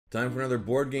Time for another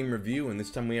board game review, and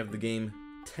this time we have the game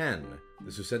 10.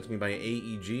 This was sent to me by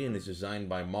AEG and is designed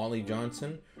by Molly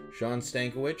Johnson, Sean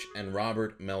Stankiewicz, and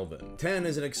Robert Melvin. 10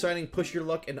 is an exciting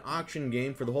push-your-luck and auction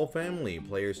game for the whole family.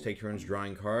 Players take turns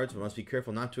drawing cards, but must be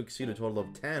careful not to exceed a total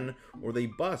of 10 or they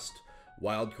bust.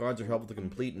 Wild cards are helpful to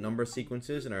complete number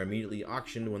sequences and are immediately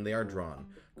auctioned when they are drawn.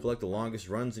 Collect the longest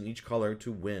runs in each color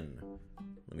to win.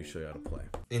 Let me show you how to play.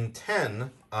 In 10,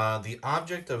 the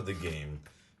object of the game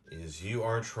is you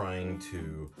are trying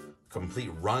to complete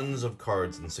runs of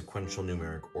cards in sequential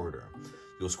numeric order.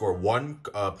 You'll score 1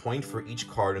 point for each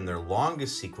card in their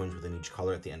longest sequence within each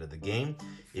color at the end of the game.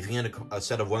 If you end a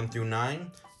set of 1 through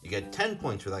 9, you get 10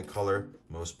 points for that color.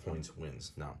 Most points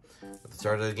wins. Now, at the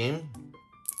start of the game,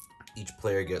 each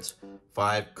player gets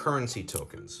 5 currency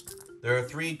tokens. There are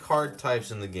 3 card types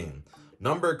in the game.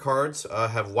 Number cards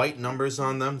have white numbers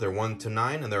on them. They're 1 to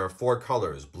 9, and there are 4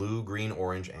 colors: blue, green,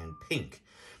 orange, and pink.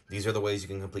 These are the ways you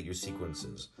can complete your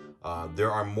sequences. There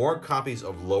are more copies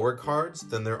of lower cards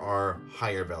than there are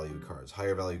higher value cards.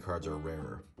 Higher value cards are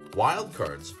rarer. Wild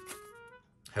cards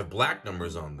have black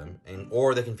numbers on them,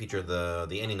 or they can feature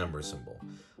the any number symbol.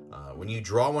 When you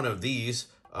draw one of these,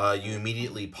 you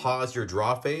immediately pause your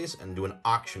draw phase and do an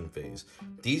auction phase.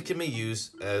 These can be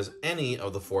used as any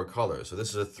of the 4 colors. So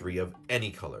this is a 3 of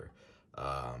any color.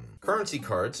 Currency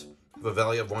cards have a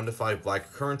value of 1 to 5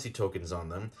 black currency tokens on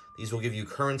them. These will give you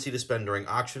currency to spend during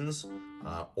auctions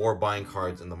or buying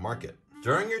cards in the market.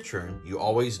 During your turn, you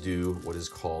always do what is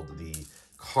called the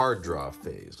card draw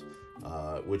phase,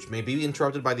 which may be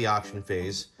interrupted by the auction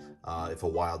phase if a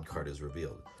wild card is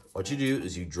revealed. What you do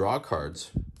is you draw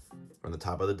cards from the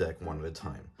top of the deck one at a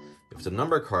time. If it's a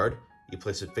number card, you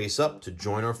place it face up to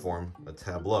join or form a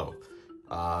tableau.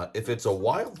 If it's a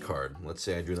wild card, let's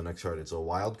say I drew the next card, it's a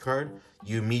wild card,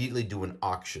 you immediately do an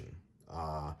auction,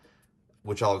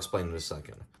 which I'll explain in a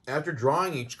second. After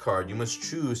drawing each card, you must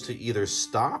choose to either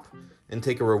stop and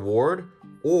take a reward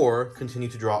or continue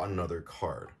to draw another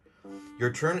card.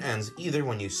 Your turn ends either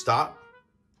when you stop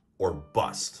or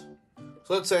bust.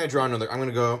 So let's say I draw another, I'm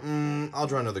gonna go, I'll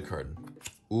draw another card.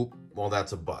 Oop, well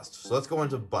that's a bust. So let's go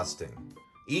into busting.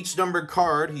 Each numbered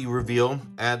card you reveal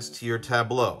adds to your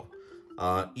tableau.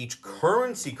 Each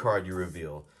currency card you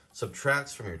reveal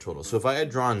subtracts from your total. So if I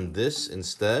had drawn this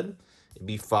instead, it'd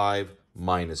be 5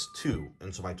 minus 2,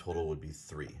 and so my total would be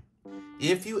 3.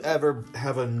 If you ever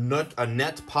have a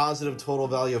net positive total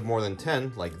value of more than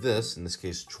 10, like this, in this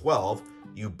case 12,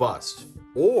 you bust.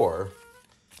 Or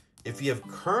if you have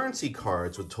currency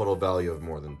cards with total value of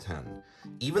more than 10,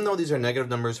 even though these are negative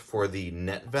numbers for the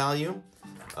net value,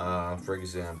 for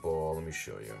example, let me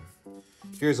show you.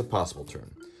 Here's a possible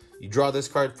turn. You draw this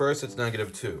card first, it's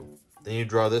negative 2. Then you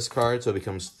draw this card, so it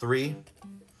becomes 3.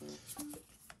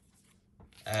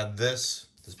 Add this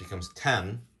becomes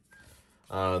 10.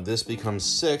 This becomes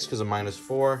 6 because of minus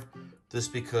 4. This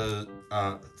because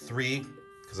 3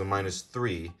 because of minus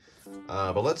 3.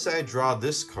 But let's say I draw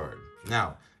this card.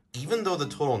 Now, even though the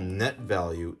total net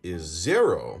value is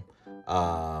 0,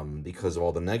 because of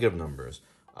all the negative numbers,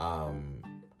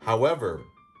 however,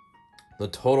 the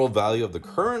total value of the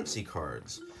currency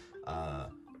cards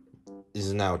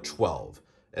is now 12.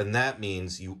 And that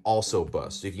means you also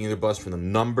bust. So you can either bust from the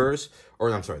numbers, or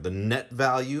I'm sorry, the net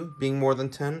value being more than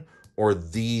 10, or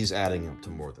these adding up to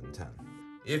more than 10.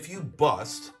 If you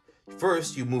bust,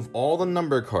 first you move all the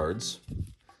number cards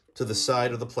to the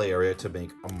side of the play area to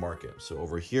make a market. So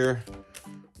over here,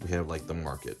 we have like the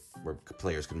market where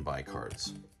players can buy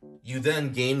cards. You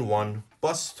then gain 1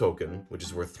 bust token, which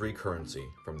is worth 3 currency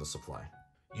from the supply.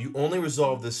 You only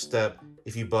resolve this step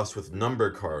if you bust with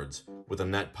number cards with a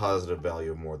net positive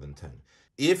value of more than 10.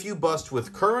 If you bust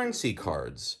with currency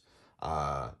cards,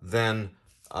 then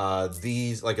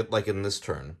these, like in this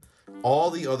turn,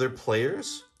 all the other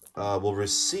players will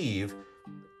receive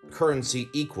currency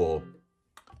equal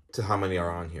to how many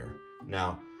are on here.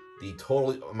 Now, the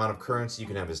total amount of currency you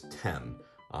can have is 10.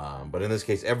 But in this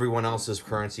case, everyone else's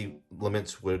currency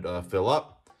limits would fill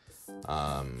up.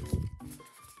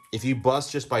 If you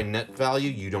bust just by net value,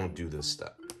 you don't do this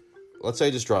step. Let's say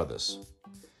I just draw this.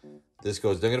 This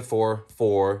goes negative 4,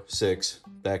 4, 6,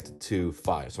 back to 2,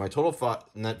 5. So my total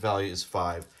net value is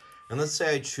 5. And let's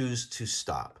say I choose to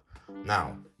stop.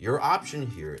 Now, your option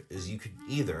here is you could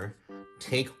either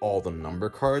take all the number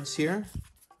cards here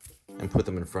and put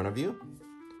them in front of you,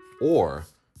 or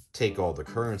take all the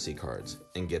currency cards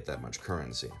and get that much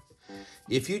currency.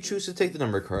 If you choose to take the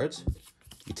number cards,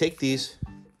 you take these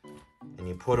and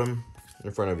you put them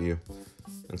in front of you,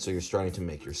 and so you're starting to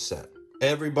make your set.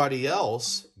 Everybody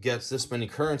else gets this many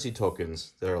currency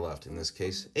tokens that are left, in this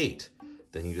case 8.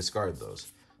 Then you discard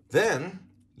those. Then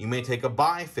you may take a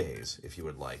buy phase if you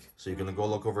would like. So you're gonna go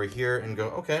look over here and go,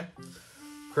 okay,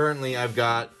 currently I've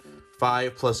got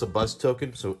 5 plus a bust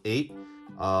token, so 8.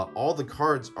 All the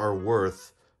cards are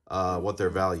worth what their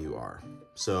value are.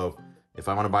 So if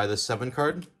I want to buy this 7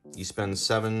 card, you spend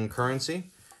 7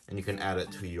 currency, and you can add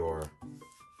it to your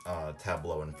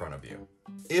tableau in front of you.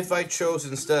 If I chose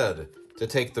instead to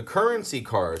take the currency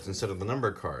cards instead of the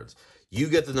number cards, you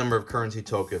get the number of currency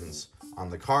tokens on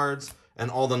the cards, and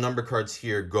all the number cards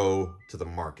here go to the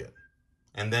market.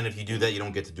 And then if you do that, you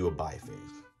don't get to do a buy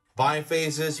phase. Buy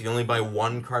phases, you can only buy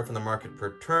 1 card from the market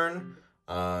per turn.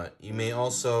 You may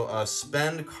also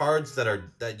spend cards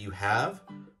that you have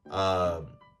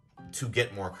to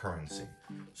get more currency.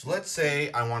 So let's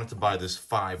say I wanted to buy this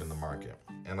 5 in the market,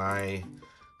 and I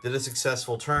did a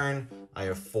successful turn. I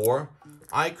have 4.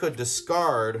 I could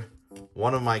discard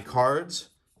one of my cards.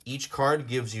 Each card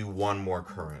gives you 1 more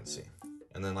currency.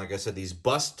 And then, like I said, these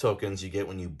bust tokens you get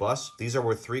when you bust, these are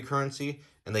worth 3 currency,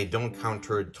 and they don't count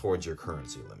towards your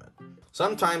currency limit.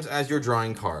 Sometimes as you're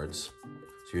drawing cards,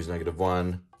 so here's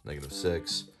 -1,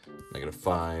 -6,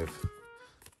 -5,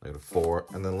 -4,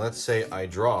 and then let's say I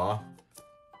draw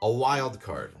a wild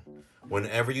card.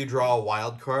 Whenever you draw a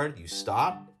wild card, you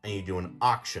stop and you do an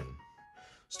auction.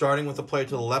 Starting with the player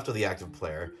to the left of the active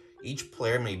player, each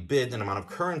player may bid an amount of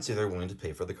currency they're willing to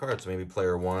pay for the card. So maybe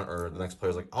player 1 or the next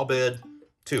player's like, I'll bid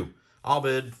 2. I'll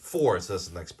bid 4, says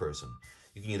the next person.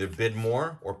 You can either bid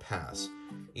more or pass.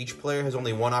 Each player has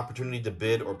only 1 opportunity to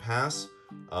bid or pass.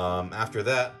 After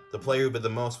that, the player who bid the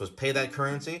most must pay that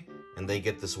currency, and they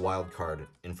get this wild card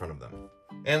in front of them.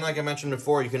 And like I mentioned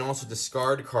before, you can also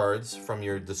discard cards from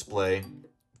your display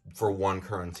for 1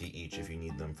 currency each if you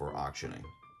need them for auctioning.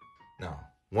 Now,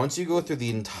 once you go through the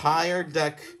entire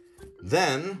deck,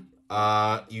 then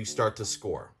you start to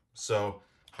score. So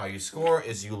how you score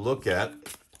is you look at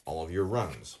all of your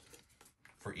runs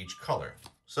for each color.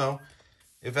 So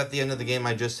if at the end of the game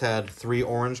I just had 3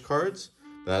 orange cards,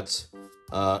 that's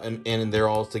and they're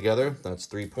all together, that's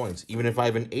 3 points. Even if I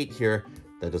have an 8 here,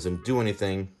 that doesn't do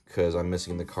anything because I'm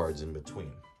missing the cards in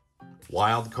between.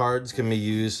 Wild cards can be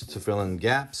used to fill in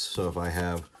gaps. So if I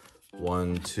have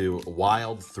 1, 2,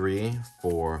 wild 3,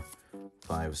 4,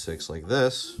 5, 6 like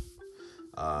this,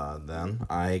 then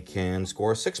I can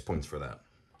score 6 points for that.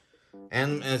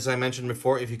 And as I mentioned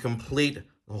before, if you complete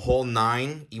the whole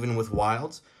 9, even with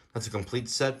wilds, that's a complete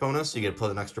set bonus, so you get to play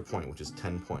an extra point, which is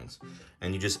 10 points.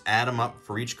 And you just add them up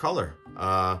for each color.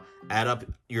 Add up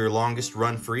your longest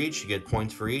run for each, you get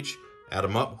points for each. Add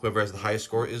them up, whoever has the highest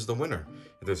score is the winner.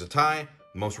 If there's a tie,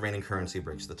 most remaining currency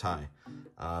breaks the tie.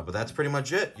 But that's pretty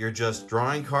much it. You're just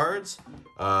drawing cards,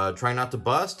 trying not to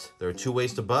bust. There are 2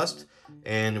 ways to bust.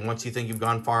 And once you think you've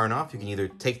gone far enough, you can either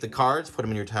take the cards, put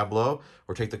them in your tableau,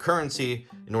 or take the currency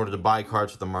in order to buy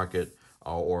cards for the market,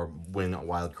 or win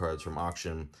wild cards from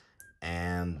auction.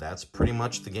 And that's pretty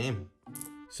much the game.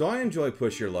 So I enjoy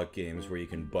push your luck games where you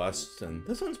can bust, and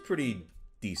this one's pretty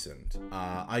decent.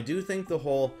 I do think the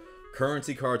whole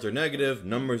currency cards are negative,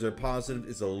 numbers are positive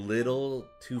is a little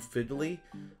too fiddly.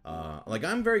 Like,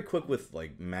 I'm very quick with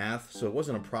like math, so it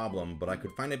wasn't a problem, but I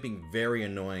could find it being very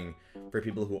annoying for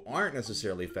people who aren't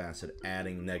necessarily fast at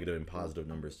adding negative and positive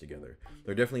numbers together.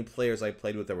 There are definitely players I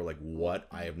played with that were like, what?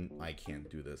 I can't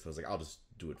do this. I was like, I'll just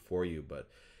do it for you, but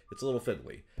it's a little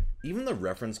fiddly. Even the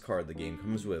reference card the game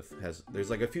comes with there's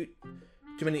like a few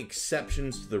too many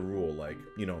exceptions to the rule. Like,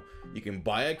 you know, you can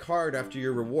buy a card after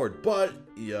your reward, but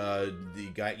you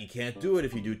can't do it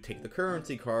if you do take the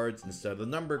currency cards instead of the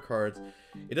number cards.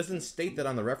 It doesn't state that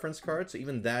on the reference card, so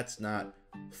even that's not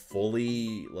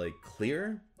fully like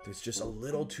clear. There's just a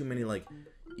little too many like,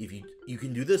 if you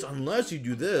can do this unless you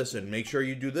do this, and make sure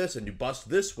you do this, and you bust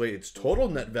this way. It's total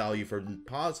net value for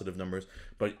positive numbers,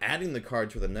 but adding the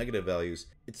cards for the negative values,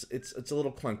 it's a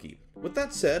little clunky. With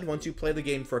that said, once you play the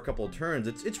game for a couple of turns,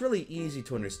 it's really easy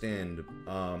to understand.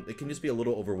 It can just be a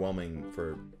little overwhelming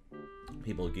for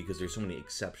people because there's so many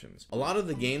exceptions. A lot of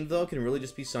the game though can really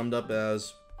just be summed up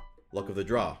as luck of the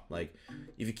draw. Like,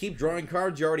 if you keep drawing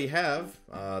cards you already have,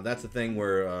 that's the thing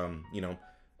where you know,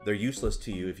 they're useless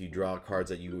to you if you draw cards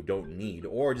that you don't need,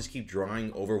 or just keep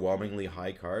drawing overwhelmingly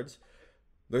high cards.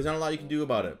 There's not a lot you can do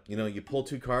about it. You know, you pull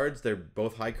 2 cards, they're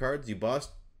both high cards, you bust,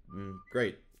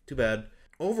 great, too bad.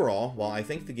 Overall, while I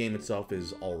think the game itself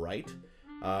is alright,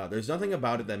 there's nothing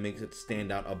about it that makes it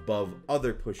stand out above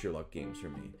other push your luck games for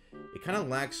me. It kind of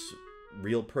lacks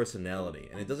real personality,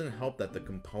 and it doesn't help that the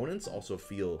components also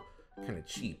feel kind of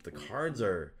cheap. The cards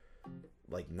are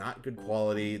like not good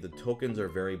quality, the tokens are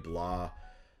very blah.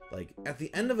 Like, at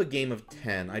the end of a game of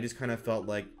 10, I just kind of felt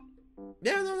like,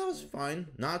 yeah, no, that was fine.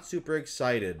 Not super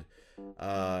excited.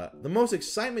 The most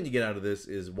excitement you get out of this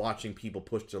is watching people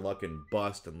push their luck and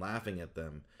bust and laughing at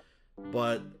them.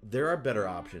 But there are better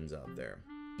options out there.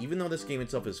 Even though this game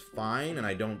itself is fine and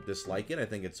I don't dislike it, I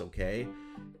think it's okay,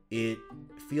 it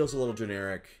feels a little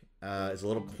generic, it's a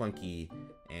little clunky,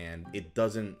 and it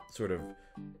doesn't sort of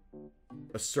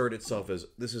assert itself as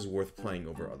this is worth playing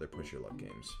over other push your luck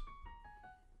games.